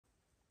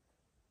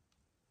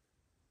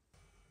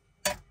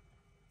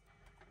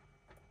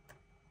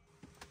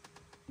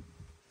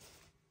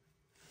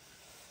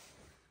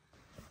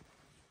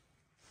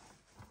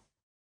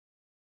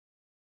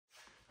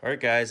All right,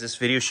 guys, this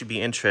video should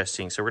be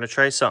interesting. So we're going to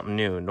try something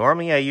new.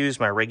 Normally, I use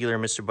my regular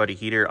Mr. Buddy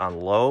heater on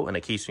low, and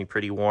it keeps me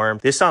pretty warm.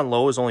 This on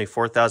low is only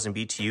 4,000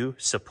 BTU.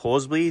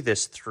 Supposedly,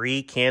 this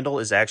 3 candle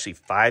is actually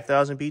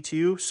 5,000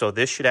 BTU, so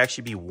this should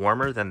actually be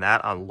warmer than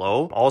that on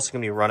low. I'm also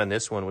going to be running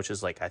this one, which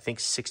is like, I think,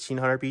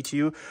 1,600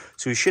 BTU.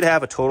 So we should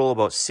have a total of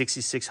about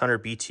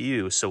 6,600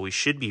 BTU, so we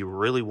should be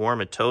really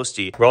warm and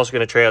toasty. We're also going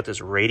to try out this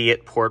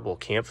Radiant portable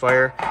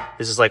campfire.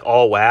 This is like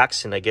all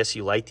wax, and I guess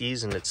you light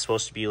these, and it's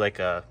supposed to be like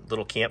a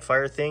little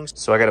campfire thing.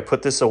 So I got to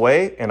put this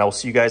away, and I'll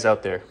see you guys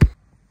out there.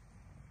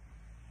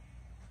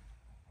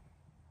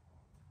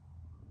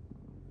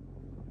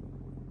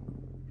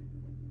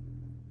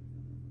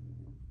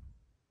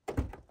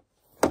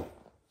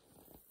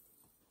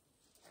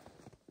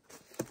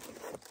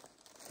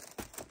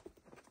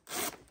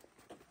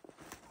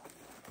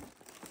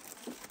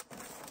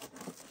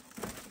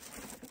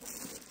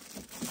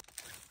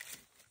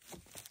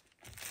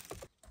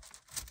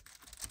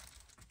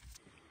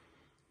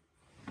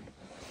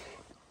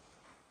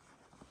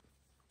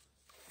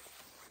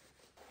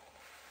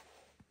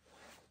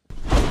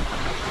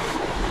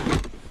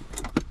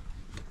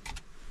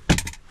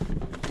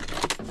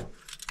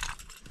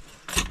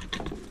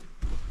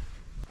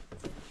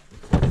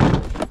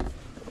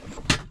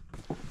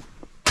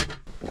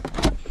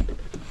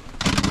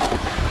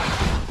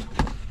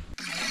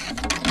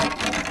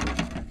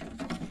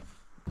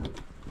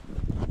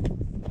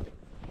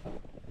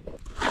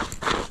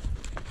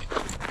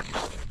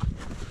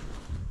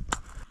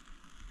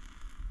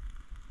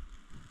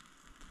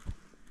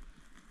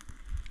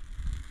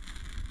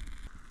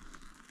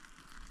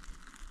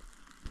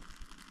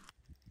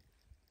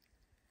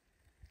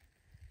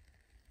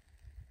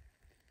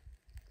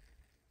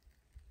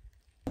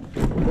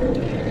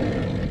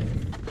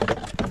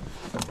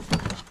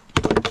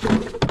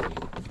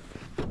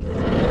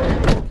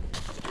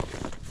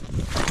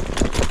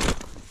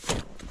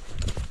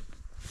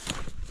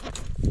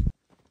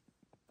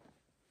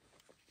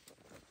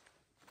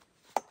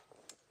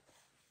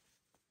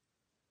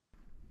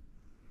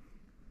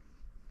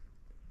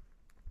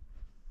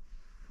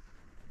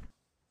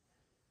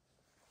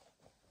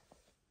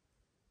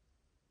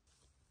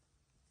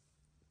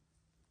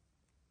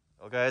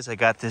 Well, guys, I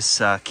got this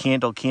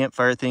candle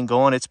campfire thing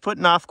going. It's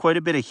putting off quite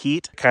a bit of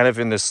heat, kind of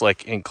in this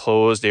like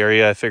enclosed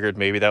area. I figured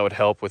maybe that would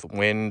help with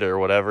wind or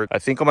whatever. I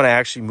think I'm going to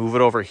actually move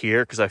it over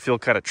here because I feel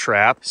kind of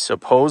trapped.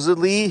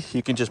 Supposedly,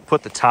 you can just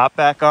put the top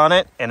back on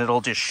it and it'll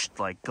just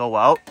like go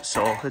out.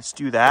 So let's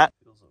do that.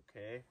 Feels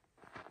okay.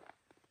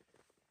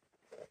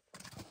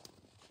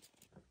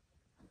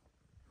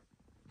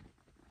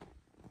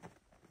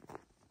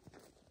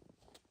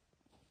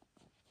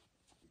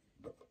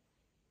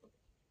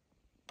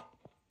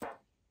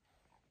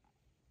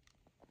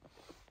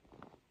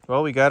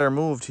 Well, we got her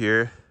moved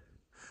here.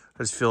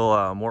 I just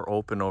feel more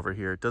open over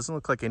here. It doesn't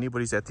look like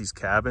anybody's at these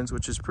cabins,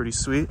 which is pretty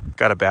sweet.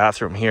 Got a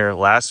bathroom here.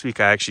 Last week,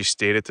 I actually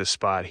stayed at this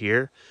spot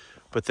here,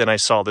 but then I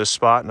saw this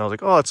spot and I was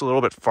like, oh, it's a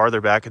little bit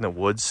farther back in the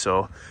woods.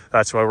 So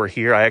that's why we're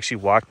here. I actually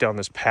walked down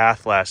this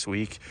path last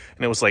week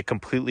and it was like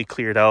completely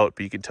cleared out,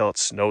 but you can tell it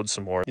snowed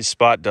some more. This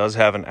spot does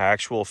have an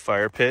actual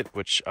fire pit,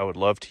 which I would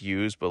love to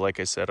use. But like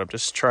I said, I'm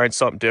just trying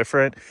something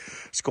different.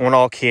 It's going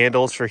all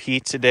candles for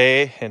heat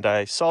today. And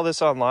I saw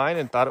this online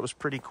and thought it was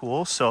pretty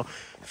cool. So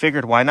I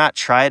figured why not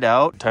try it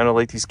out? Time to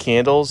light these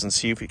candles and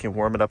see if we can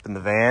warm it up in the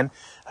van.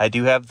 I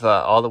do have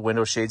all the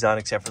window shades on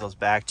except for those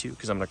back two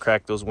because I'm going to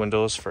crack those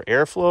windows for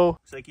airflow.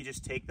 Looks like you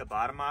just take the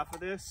bottom off of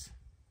this.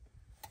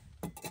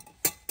 I'm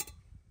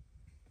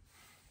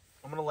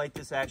going to light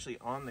this actually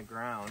on the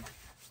ground.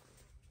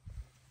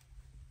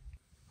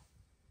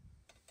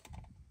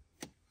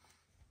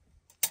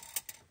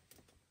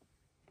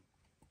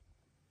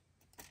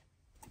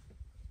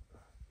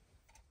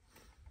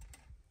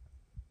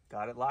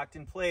 Got it locked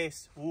in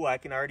place. Ooh, I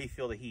can already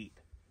feel the heat.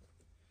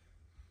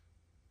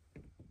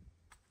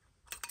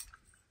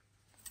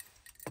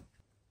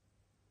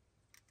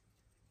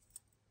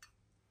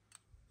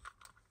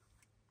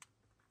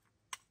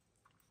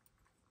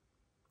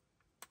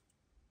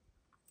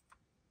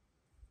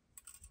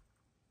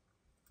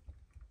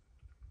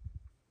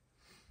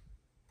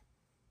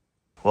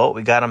 Well,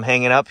 we got them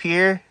hanging up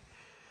here.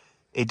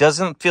 It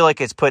doesn't feel like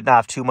it's putting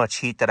off too much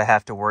heat that I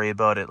have to worry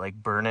about it like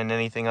burning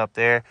anything up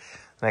there.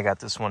 And I got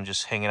this one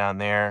just hanging on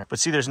there. But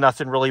see, there's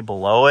nothing really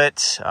below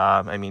it.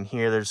 I mean,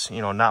 here there's,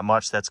 not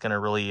much that's going to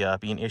really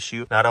be an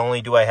issue. Not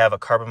only do I have a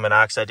carbon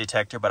monoxide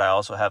detector, but I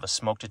also have a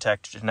smoke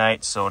detector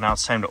tonight. So now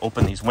it's time to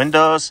open these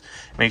windows.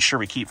 Make sure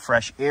we keep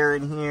fresh air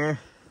in here.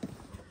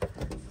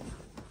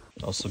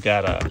 Also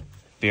got a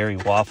berry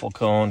waffle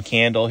cone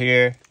candle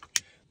here.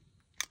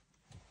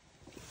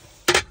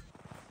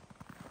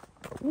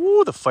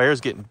 Ooh, the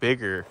fire's getting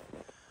bigger.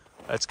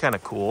 That's kind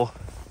of cool.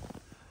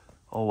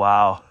 Oh,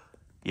 wow.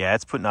 Yeah,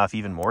 it's putting off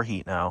even more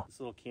heat now. This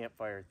little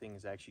campfire thing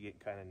is actually getting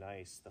kind of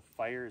nice. The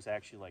fire is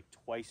actually like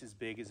twice as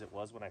big as it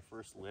was when I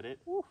first lit it.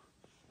 Woo.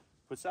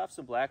 Puts off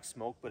some black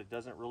smoke, but it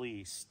doesn't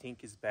really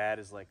stink as bad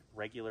as like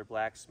regular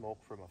black smoke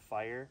from a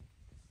fire.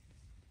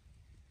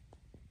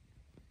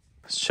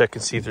 Let's check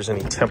and see if there's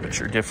any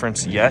temperature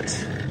difference yet.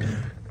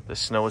 The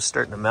snow is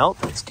starting to melt.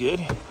 That's good.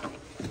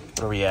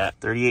 Where are we at?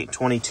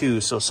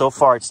 38.22. So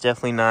far it's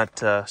definitely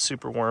not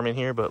super warm in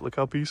here, but look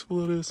how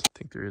peaceful it is. I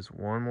think there is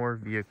one more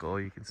vehicle.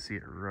 You can see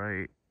it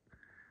right.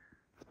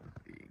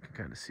 You can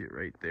kind of see it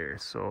right there.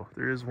 So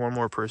there is one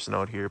more person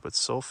out here, but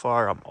so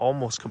far I'm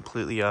almost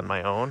completely on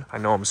my own. I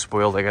know I'm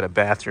spoiled. I got a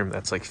bathroom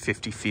that's like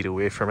 50 feet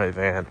away from my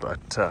van, but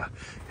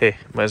hey,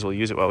 might as well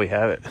use it while we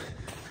have it.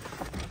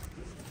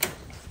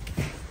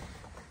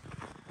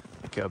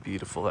 Look how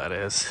beautiful that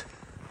is.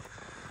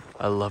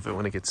 I love it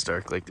when it gets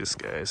dark like this,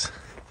 guys.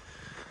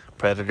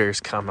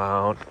 Predators come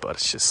out, but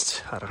it's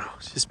just, I don't know,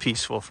 it's just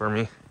peaceful for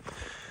me.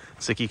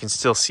 It's like you can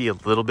still see a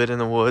little bit in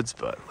the woods,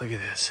 but look at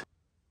this.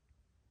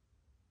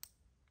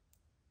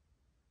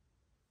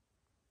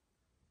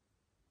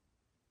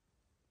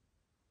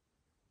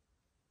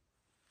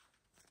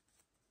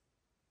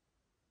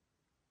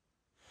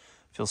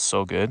 Feels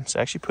so good. It's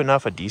actually putting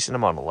off a decent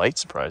amount of light,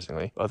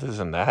 surprisingly. Other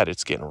than that,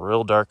 it's getting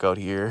real dark out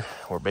here.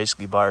 We're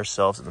basically by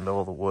ourselves in the middle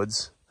of the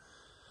woods.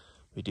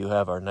 We do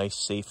have our nice,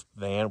 safe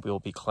van we'll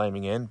be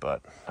climbing in,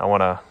 but I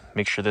want to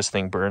make sure this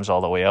thing burns all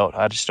the way out.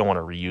 I just don't want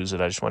to reuse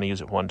it. I just want to use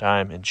it one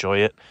time, enjoy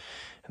it,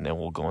 and then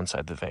we'll go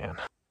inside the van.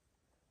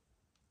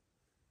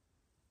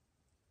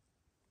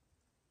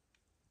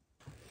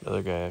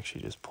 Another guy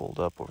actually just pulled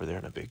up over there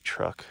in a big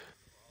truck.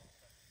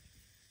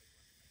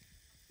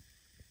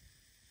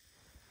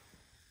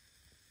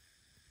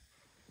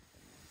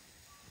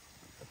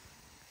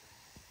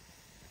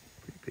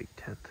 Big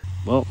tent.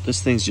 Well,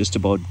 this thing's just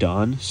about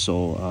done,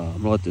 so I'm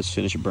gonna let this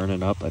finish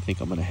burning up. I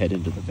think I'm gonna head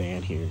into the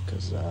van here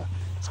because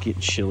it's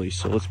getting chilly.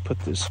 So let's put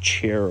this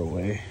chair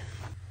away.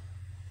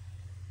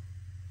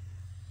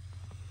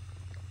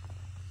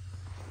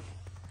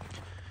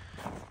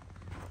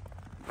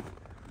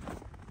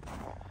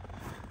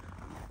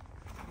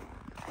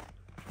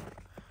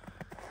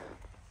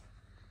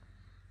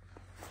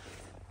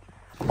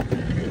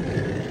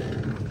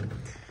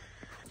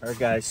 Alright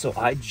guys, so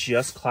I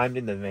just climbed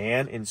in the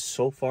van and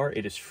so far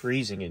it is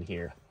freezing in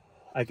here.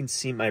 I can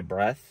see my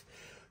breath.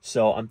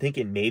 So I'm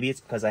thinking maybe it's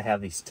because I have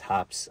these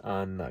tops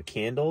on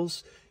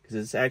candles, because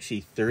it's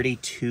actually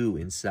 32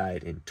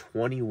 inside and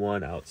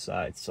 21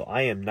 outside. So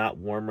I am not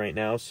warm right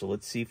now, so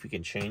let's see if we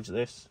can change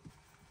this.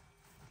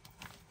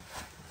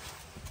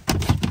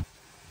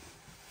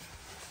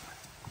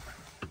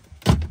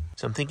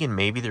 So I'm thinking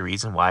maybe the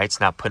reason why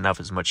it's not putting off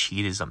as much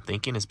heat as I'm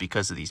thinking is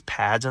because of these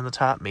pads on the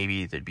top.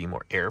 Maybe there'd be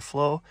more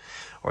airflow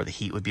or the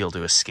heat would be able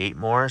to escape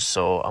more.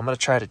 So I'm going to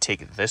try to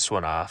take this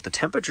one off. The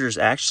temperature is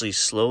actually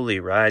slowly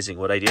rising.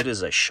 What I did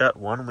is I shut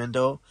one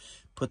window,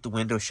 put the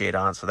window shade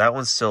on. So that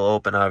one's still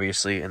open,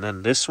 obviously. And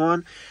then this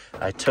one,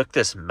 I took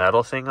this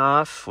metal thing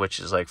off, which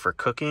is like for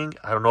cooking.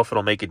 I don't know if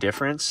it'll make a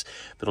difference,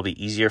 but it'll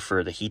be easier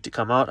for the heat to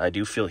come out. I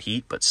do feel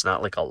heat, but it's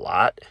not like a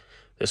lot.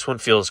 This one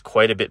feels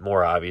quite a bit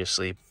more,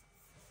 obviously.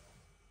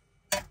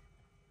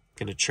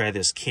 Gonna try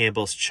this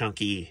Campbell's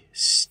Chunky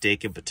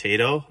Steak and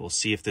Potato. We'll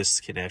see if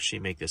this can actually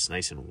make this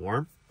nice and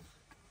warm.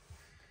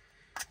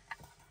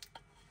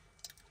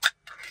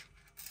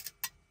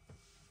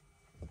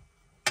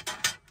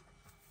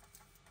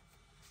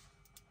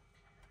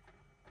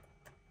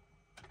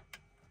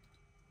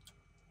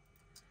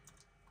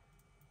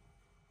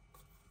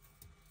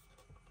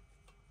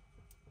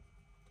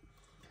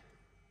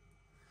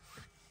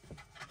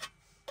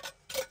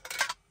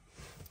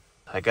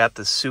 I got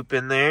the soup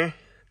in there.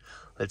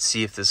 Let's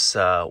see if this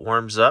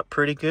warms up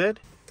pretty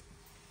good.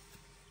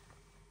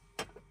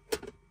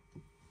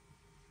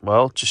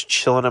 Well, just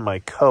chilling in my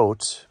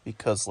coat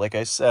because, like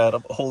I said,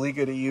 I'm only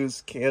going to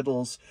use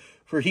candles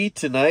for heat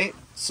tonight.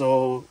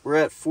 So we're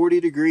at 40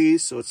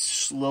 degrees, so it's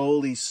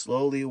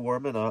slowly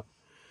warming up.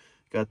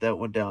 Got that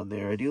one down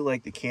there. I do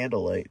like the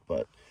candlelight,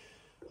 but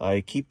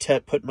I keep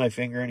putting my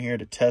finger in here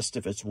to test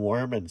if it's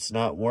warm, and it's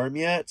not warm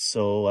yet,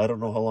 so I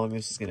don't know how long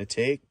this is going to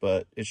take,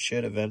 but it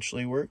should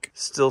eventually work.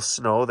 Still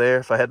snow there.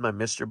 If I had my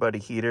Mr. Buddy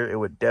heater, it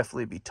would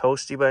definitely be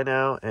toasty by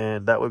now,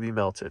 and that would be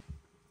melted.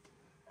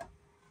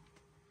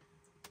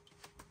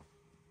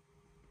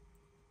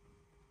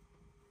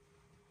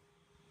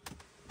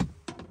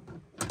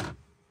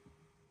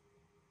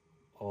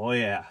 Oh,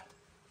 yeah.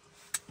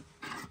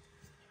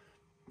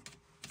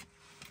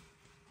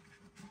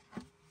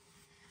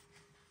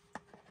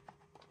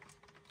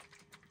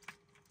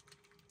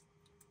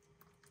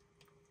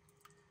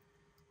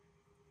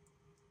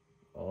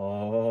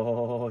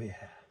 Oh, yeah.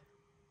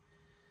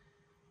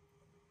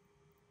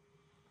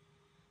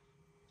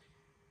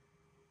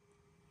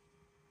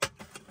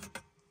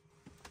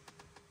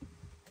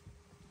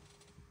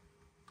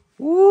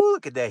 Ooh,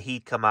 look at that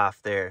heat come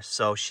off there.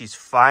 So she's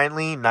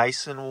finally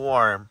nice and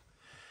warm.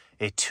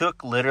 It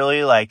took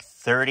literally like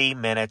 30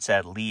 minutes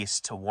at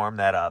least to warm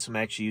that up. So I'm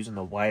actually using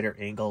the wider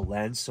angle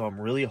lens, so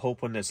I'm really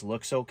hoping this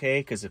looks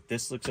okay, because if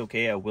this looks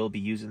okay, I will be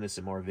using this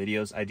in more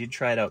videos. I did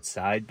try it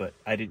outside, but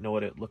I didn't know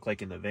what it looked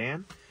like in the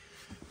van.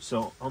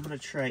 So I'm going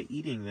to try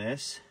eating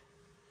this.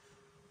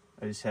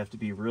 I just have to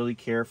be really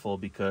careful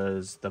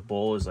because the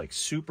bowl is like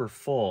super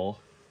full.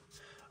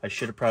 I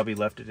should have probably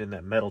left it in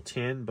that metal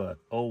tin, but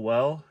oh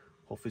well.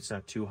 Hopefully it's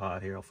not too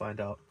hot here. I'll find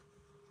out.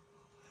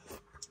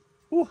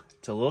 Ooh,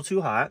 it's a little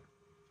too hot.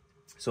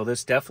 So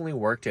this definitely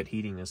worked at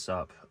heating this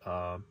up.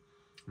 I'm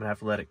gonna have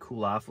to let it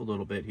cool off a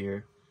little bit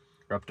here.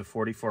 We're up to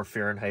 44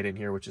 Fahrenheit in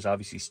here, which is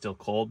obviously still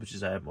cold, which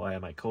is why I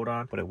have my coat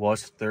on. But it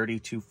was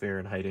 32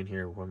 Fahrenheit in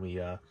here when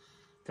we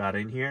got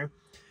in here.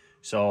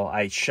 So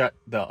I shut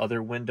the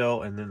other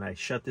window and then I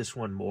shut this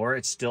one more.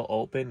 It's still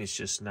open. It's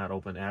just not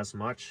open as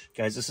much.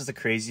 Guys, this is the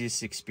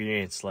craziest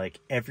experience. Like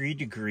every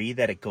degree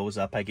that it goes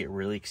up, I get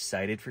really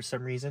excited for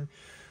some reason.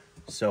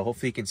 So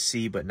hopefully you can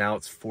see, but now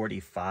it's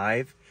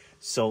 45.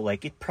 So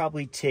like it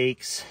probably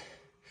takes,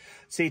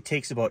 say it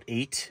takes about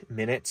 8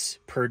 minutes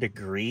per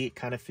degree, it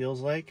kind of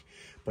feels like.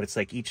 But it's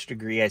like each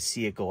degree I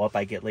see it go up,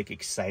 I get like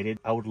excited.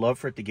 I would love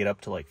for it to get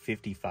up to like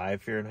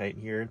 55 Fahrenheit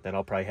in here. Then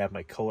I'll probably have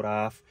my coat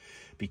off,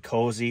 be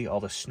cozy, all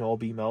the snow will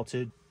be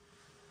melted.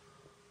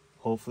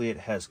 Hopefully it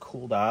has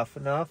cooled off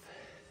enough.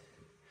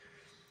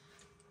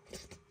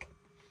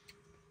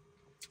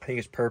 I think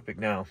it's perfect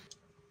now.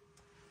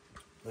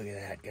 Look at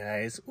that,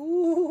 guys.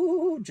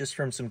 Ooh, just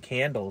from some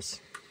candles.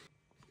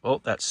 Well,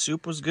 that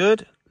soup was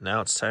good.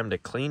 Now it's time to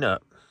clean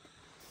up.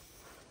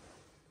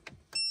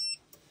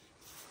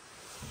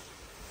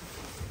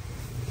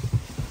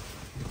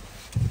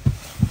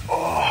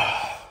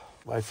 Oh,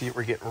 my feet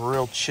were getting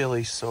real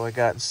chilly, so I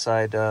got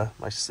inside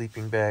my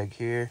sleeping bag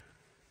here.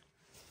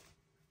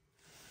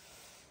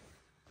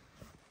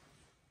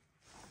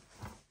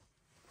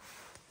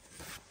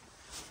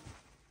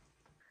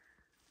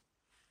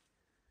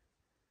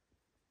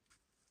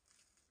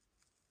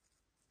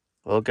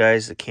 Well,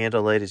 guys, the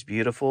candlelight is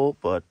beautiful,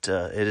 but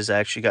it has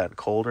actually gotten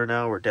colder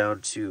now. We're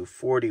down to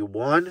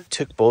 41.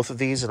 Took both of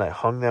these and I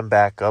hung them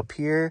back up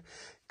here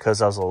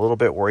because I was a little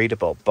bit worried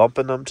about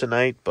bumping them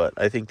tonight, but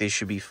I think they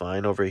should be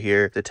fine over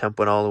here. The temp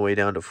went all the way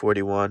down to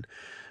 41.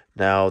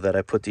 Now that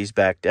I put these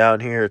back down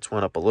here, it's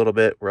went up a little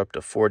bit. We're up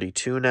to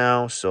 42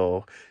 now,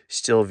 so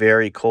still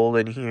very cold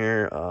in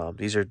here.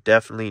 These are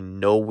definitely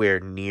nowhere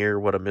near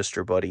what a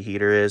Mr. Buddy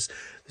heater is.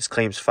 This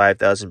claims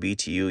 5,000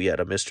 BTU, yet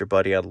a Mr.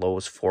 Buddy on low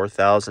is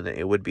 4,000.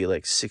 It would be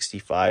like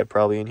 65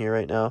 probably in here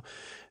right now.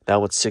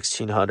 Now it's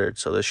 1,600,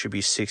 so this should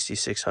be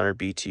 6,600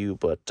 BTU,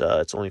 but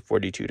it's only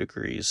 42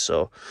 degrees,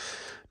 so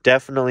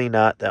definitely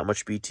not that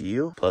much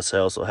BTU. Plus, I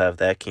also have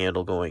that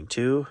candle going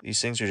too. These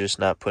things are just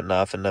not putting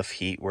off enough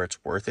heat where it's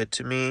worth it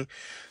to me.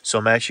 So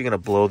I'm actually going to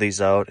blow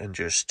these out and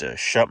just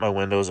shut my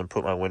windows and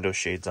put my window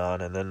shades on.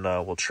 And then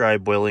we'll try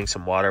boiling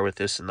some water with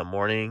this in the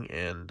morning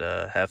and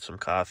have some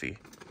coffee.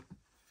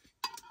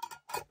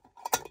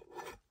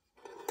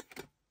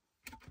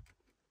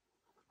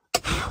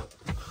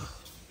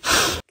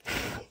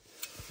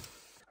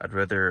 I'd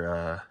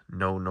rather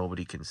know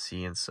nobody can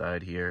see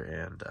inside here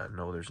and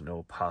know there's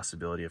no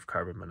possibility of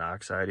carbon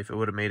monoxide. If it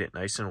would have made it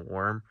nice and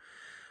warm,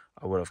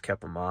 I would have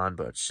kept them on,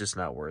 but it's just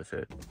not worth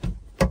it.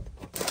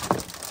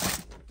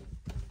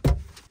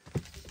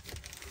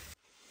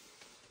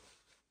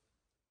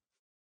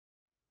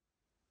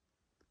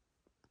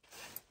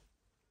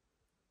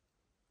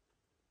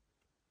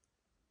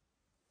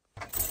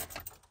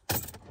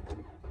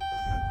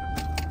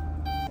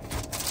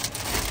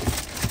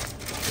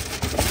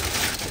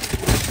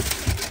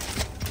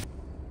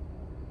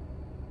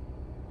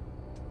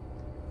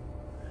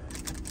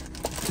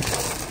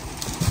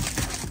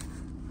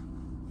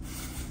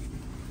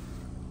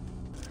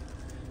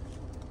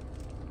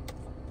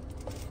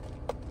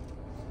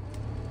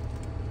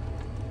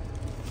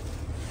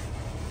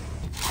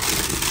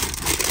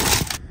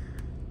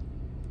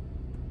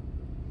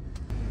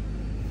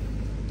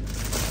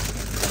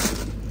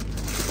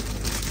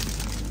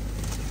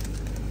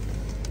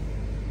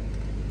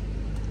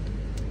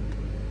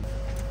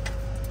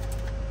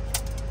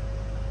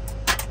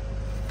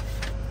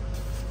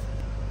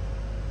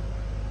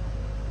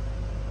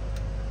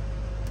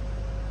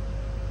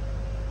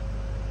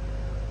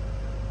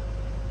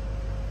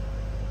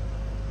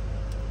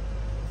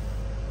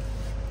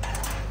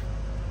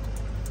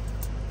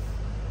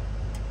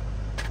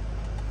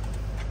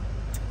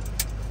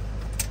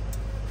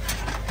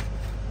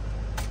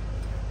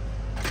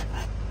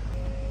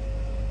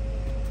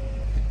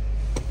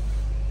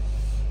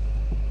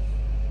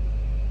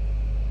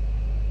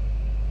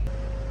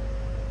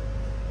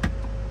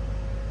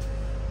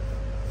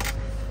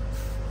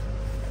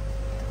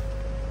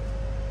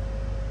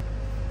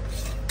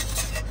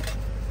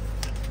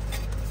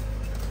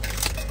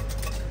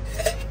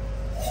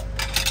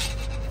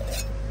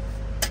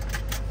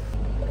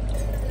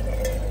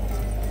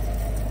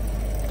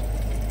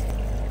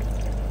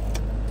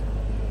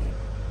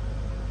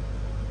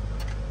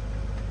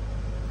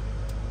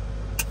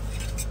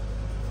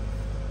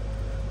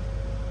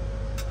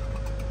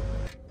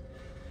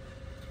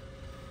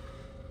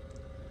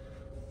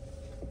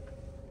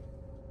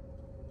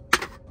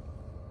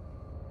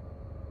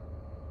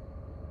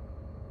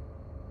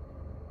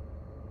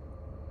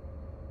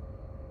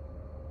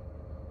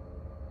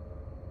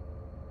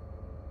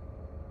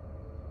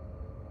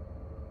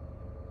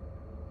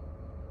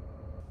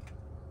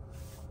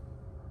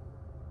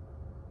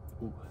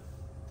 Ooh.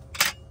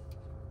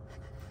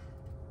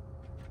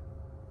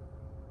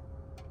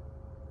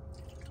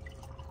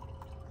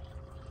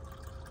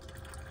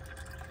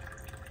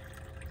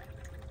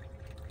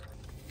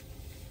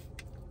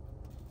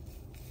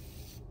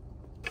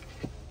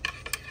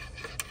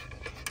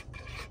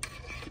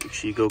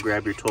 sure you go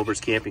grab your Tolbert's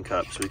camping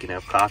cup so we can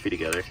have coffee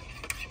together.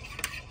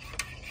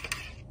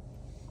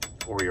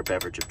 Or your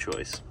beverage of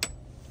choice.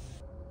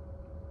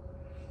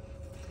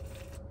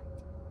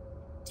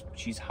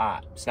 She's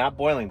hot. It's not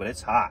boiling, but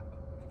it's hot.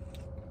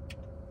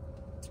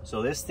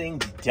 So this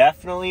thing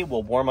definitely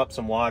will warm up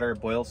some water,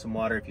 boil some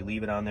water if you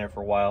leave it on there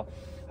for a while.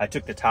 I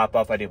took the top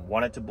off. I didn't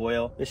want it to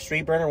boil. This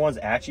straight burner one's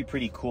actually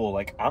pretty cool.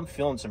 Like, I'm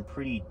feeling some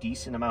pretty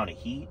decent amount of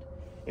heat.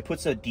 It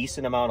puts a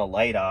decent amount of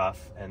light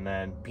off, and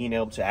then being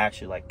able to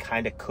actually like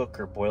kind of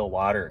cook or boil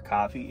water or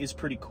coffee is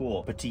pretty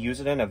cool. But to use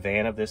it in a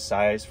van of this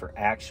size for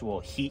actual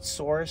heat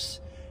source,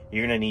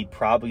 you're gonna need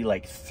probably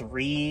like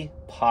 3,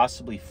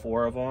 possibly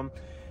 4 of them.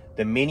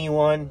 The mini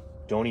one,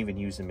 don't even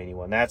use the mini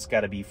one. That's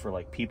got to be for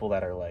like people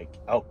that are like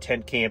out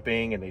tent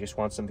camping and they just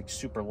want something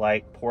super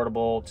light,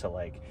 portable to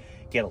like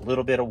get a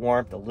little bit of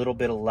warmth, a little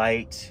bit of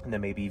light, and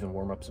then maybe even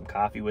warm up some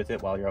coffee with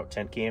it while you're out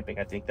tent camping.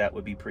 I think that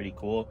would be pretty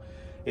cool.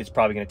 It's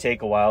probably going to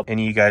take a while.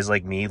 Any of you guys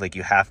like me, like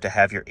you have to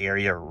have your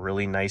area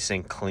really nice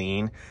and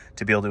clean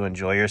to be able to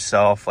enjoy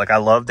yourself. Like I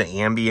love the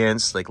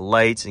ambience, like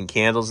lights and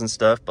candles and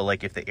stuff, but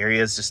like if the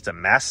area is just a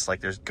mess, like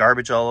there's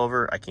garbage all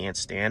over, I can't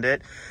stand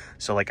it.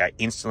 So like I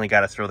instantly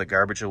got to throw the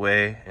garbage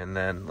away, and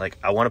then like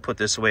I want to put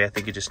this away. I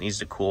think it just needs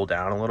to cool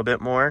down a little bit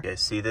more. You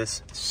guys see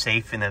this?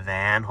 Safe in the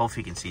van.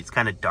 Hopefully you can see. It's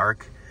kind of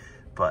dark,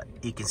 but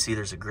you can see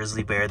there's a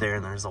grizzly bear there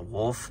and there's a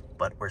wolf,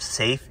 but we're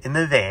safe in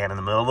the van in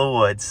the middle of the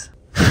woods.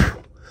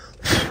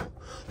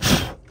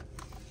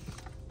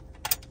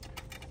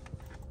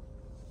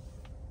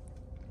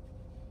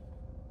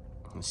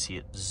 You can see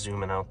it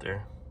zooming out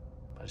there.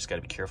 I just got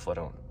to be careful I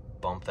don't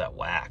bump that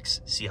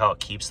wax. See how it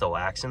keeps the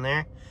wax in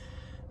there?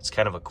 It's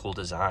kind of a cool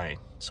design.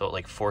 So it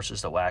like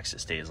forces the wax to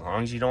stay as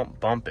long as you don't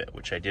bump it,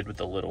 which I did with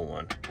the little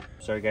one.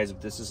 Sorry guys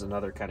if this is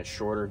another kind of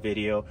shorter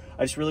video.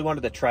 I just really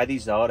wanted to try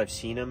these out. I've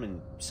seen them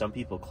and some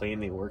people claim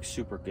they work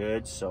super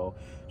good. So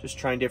just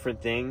trying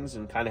different things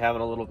and kind of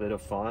having a little bit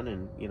of fun,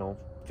 and you know,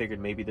 figured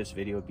maybe this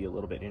video would be a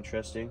little bit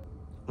interesting.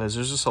 There's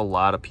just a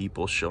lot of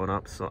people showing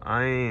up, so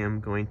I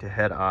am going to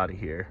head out of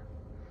here.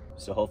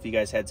 So hopefully you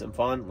guys had some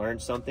fun,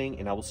 learned something,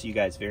 and I will see you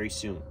guys very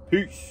soon.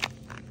 Peace.